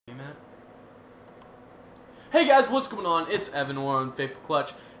Hey guys, what's going on? It's Evan Warren, Faithful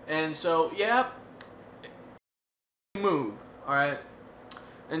Clutch, and so yeah, move. All right,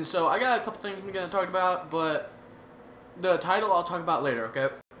 and so I got a couple things I'm gonna talk about, but the title I'll talk about later. Okay.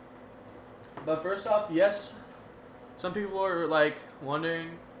 But first off, yes, some people are like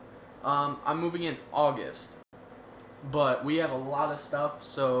wondering. I'm moving in August, but we have a lot of stuff,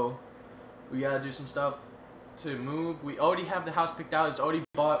 so we gotta do some stuff to move. We already have the house picked out. It's already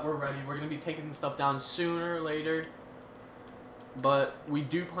bought. We're ready. We're gonna be taking the stuff down sooner or later. But we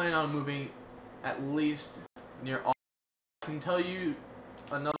do plan on moving at least near August. I can tell you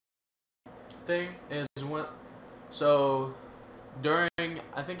another thing is during,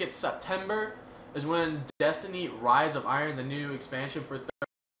 I think it's September, is when Destiny Rise of Iron, the new expansion for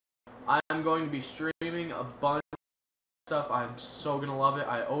I'm going to be streaming a bunch of stuff. I'm so gonna love it.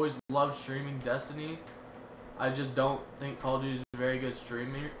 I always love streaming Destiny. I just don't think Call of Duty is very good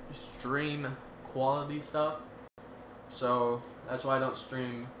stream quality stuff. So that's why I don't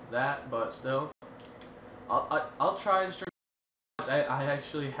stream that. But still, I'll try and stream. I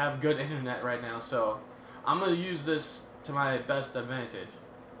actually have good internet right now, so I'm gonna use this to my best advantage.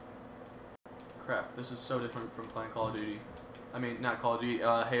 Crap, this is so different from playing Call of Duty. I mean, not Call of Duty,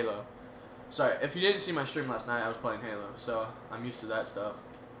 Halo. Sorry, if you didn't see my stream last night, I was playing Halo, so I'm used to that stuff.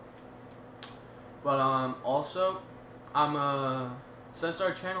 But also, since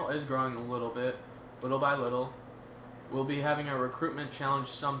our channel is growing a little bit, little by little, we'll be having a recruitment challenge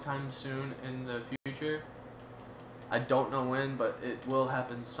sometime soon in the future. I don't know when, but it will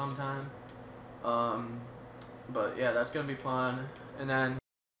happen sometime. But yeah, that's gonna be fun. And then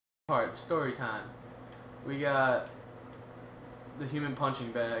story time. We got the human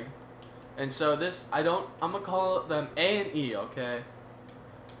punching bag. And so I'm gonna call them A and E, okay?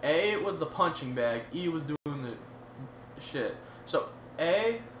 A was the punching bag, E was doing the shit. So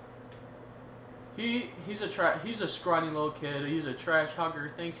A, he's a scrawny little kid, he's a trash hugger,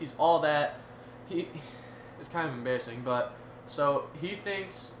 thinks he's all that. It's kind of embarrassing, but so he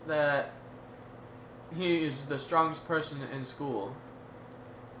thinks that he is the strongest person in school.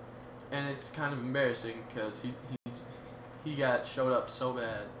 And it's kind of embarrassing because he got showed up so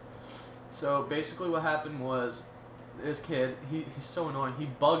bad. So basically what happened was, this kid, he's so annoying. He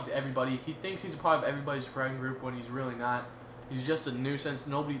bugs everybody. He thinks he's a part of everybody's friend group when he's really not. He's just a nuisance.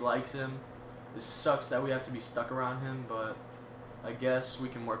 Nobody likes him. It sucks that we have to be stuck around him, but I guess we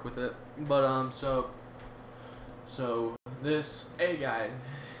can work with it. But so this A guy,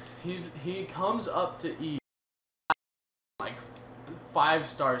 he comes up to E like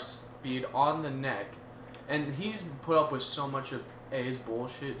 5-star speed on the neck, and he's put up with so much of A's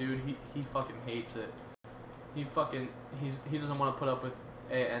bullshit, dude. He fucking hates it. He doesn't want to put up with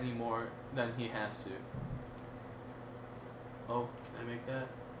A any more than he has to. Oh, can I make that?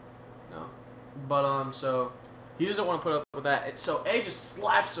 No. But so he doesn't want to put up with that. So A just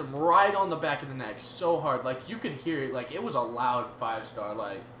slaps him right on the back of the neck so hard, like you could hear it. Like it was a loud 5-star.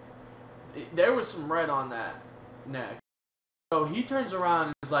 Like there was some red on that neck. So he turns around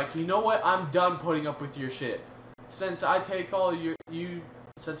and is like, you know what? I'm done putting up with your shit. Since I take all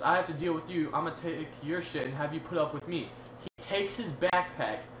since I have to deal with you, I'm gonna take your shit and have you put up with me. He takes his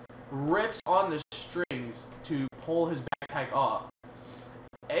backpack, rips on the strings to pull his backpack off.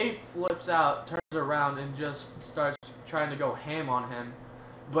 A flips out, turns around, and just starts trying to go ham on him.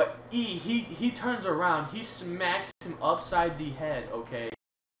 But E, he turns around, he smacks him upside the head, okay?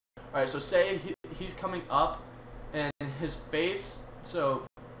 Alright, so say he's coming up, and his face,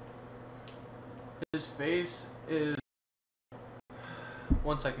 is...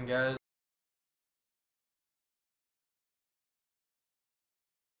 One second, guys.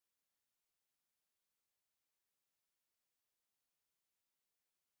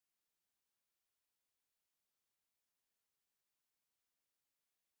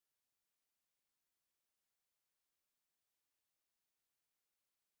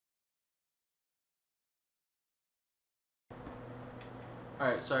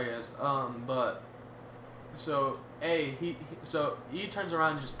 Alright, sorry guys. So E turns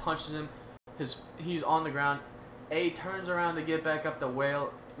around and just punches him. He's on the ground. A turns around to get back up the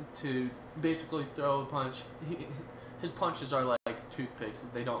whale to basically throw a punch. His punches are like toothpicks.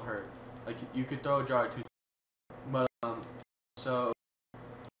 They don't hurt. Like you could throw a jar of toothpicks. But so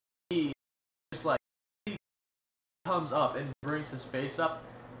E just like he comes up and brings his face up.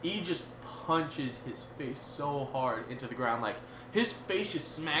 E just punches his face so hard into the ground, like his face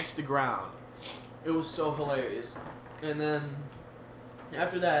just smacks the ground. It was so hilarious. And then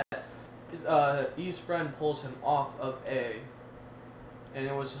after that, E's friend pulls him off of A, and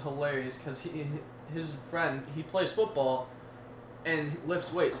it was hilarious because his friend, he plays football, and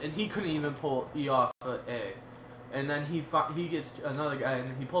lifts weights, and he couldn't even pull E off A. And then he gets another guy,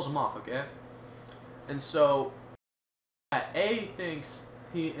 and he pulls him off, okay? And so, A thinks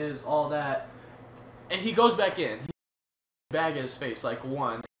he is all that, and he goes back in. He bag at his face, like,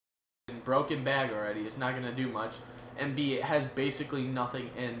 one, broken bag already, it's not going to do much, and B, it has basically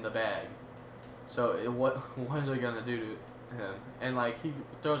nothing in the bag. So, what is it going to do to him? And, like, he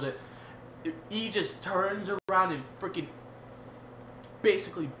throws it. E just turns around and freaking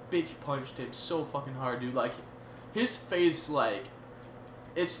basically bitch punched him so fucking hard, dude. Like, his face, like,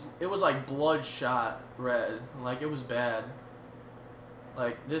 it was like bloodshot red. Like, it was bad.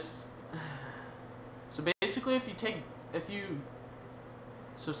 Like, this. So basically,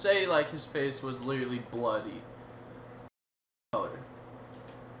 so say like his face was literally bloody.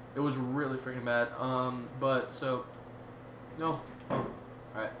 It was really freaking bad. But so, no,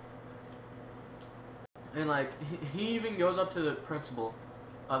 alright. And like, he even goes up to the principal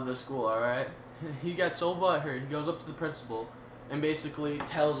of the school, alright? He got so butthurt, he goes up to the principal and basically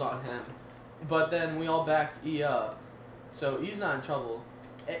tells on him. But then we all backed E up. So E's not in trouble.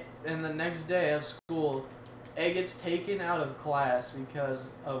 And the next day of school, A gets taken out of class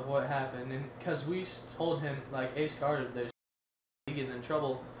because of what happened. And because we told him, like, A started this, he getting in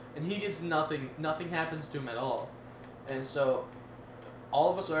trouble. And he gets nothing happens to him at all. And so,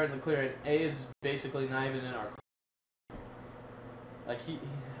 all of us are in the clear, and A is basically not even in our class. Like,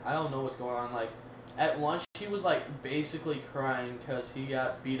 I don't know what's going on. Like, at lunch, he was, like, basically crying because he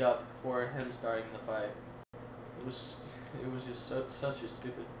got beat up for him starting the fight. It was just such a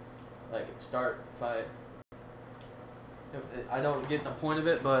stupid, like, start fight. I don't get the point of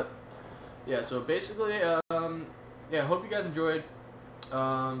it, but, yeah, so basically, yeah, hope you guys enjoyed.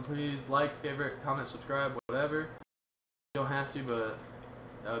 Please like, favorite, comment, subscribe, whatever. You don't have to, but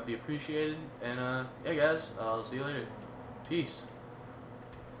that would be appreciated. And, yeah, guys, I'll see you later. Peace.